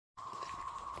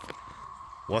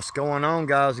What's going on,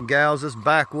 guys and gals? This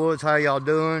backwoods, how y'all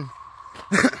doing?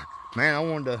 Man, I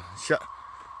wanted to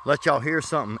let y'all hear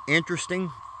something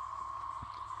interesting.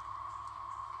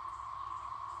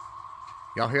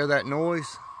 Y'all hear that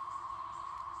noise?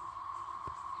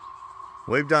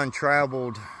 We've done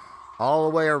traveled all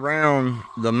the way around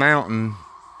the mountain,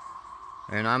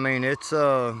 and I mean, it's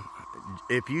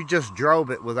if you just drove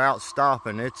it without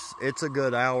stopping, it's a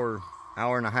good hour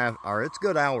and a half, or it's a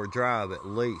good hour drive at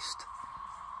least.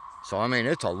 So I mean,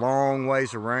 it's a long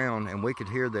ways around, and we could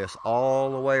hear this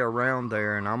all the way around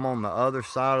there, and I'm on the other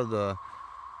side of the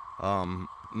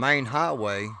main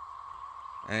highway,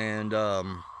 and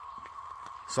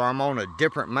so I'm on a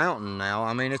different mountain now.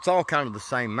 I mean, it's all kind of the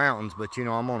same mountains, but you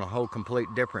know, I'm on a whole complete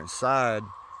different side,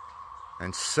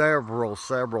 and several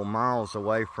miles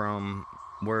away from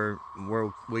where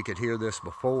we could hear this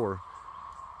before.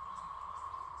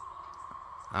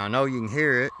 I know you can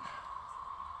hear it.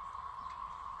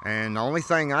 And the only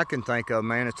thing I can think of,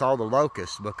 man, it's all the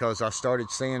locusts, because I started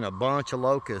seeing a bunch of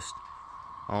locusts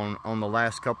on the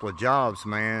last couple of jobs,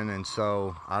 man, and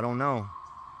so I don't know.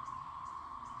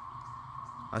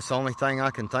 That's the only thing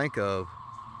I can think of,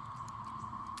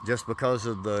 just because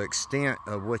of the extent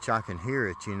of which I can hear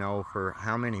it, you know, for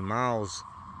how many miles,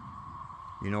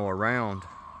 you know, around.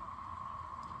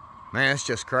 Man, it's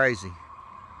just crazy.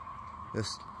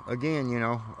 This, again, you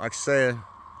know, like I said,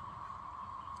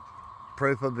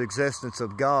 proof of existence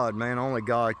of God, man. Only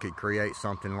God could create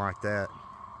something like that.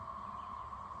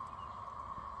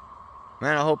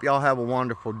 Man, I hope y'all have a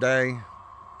wonderful day.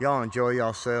 Y'all enjoy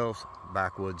yourselves.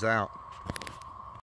 Backwoods out.